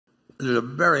there's a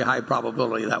very high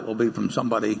probability that will be from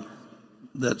somebody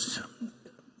that's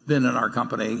been in our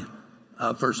company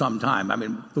for some time. I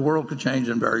mean, the world could change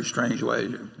in very strange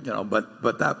ways,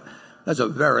 but that's a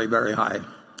very, very high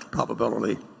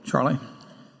probability. Charlie?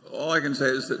 All I can say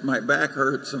is that my back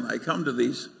hurts, and I come to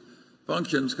these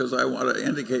functions because I want to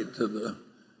indicate to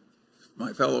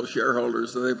my fellow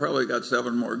shareholders that they probably got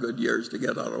 7 more good years to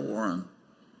get out of Warren.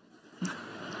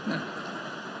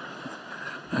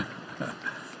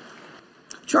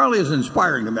 Charlie is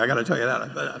inspiring to me, I got to tell you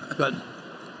that. But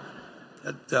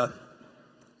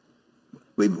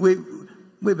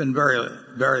we've been very,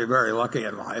 very, very lucky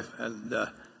in life, and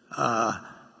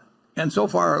so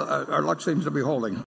far our luck seems to be holding.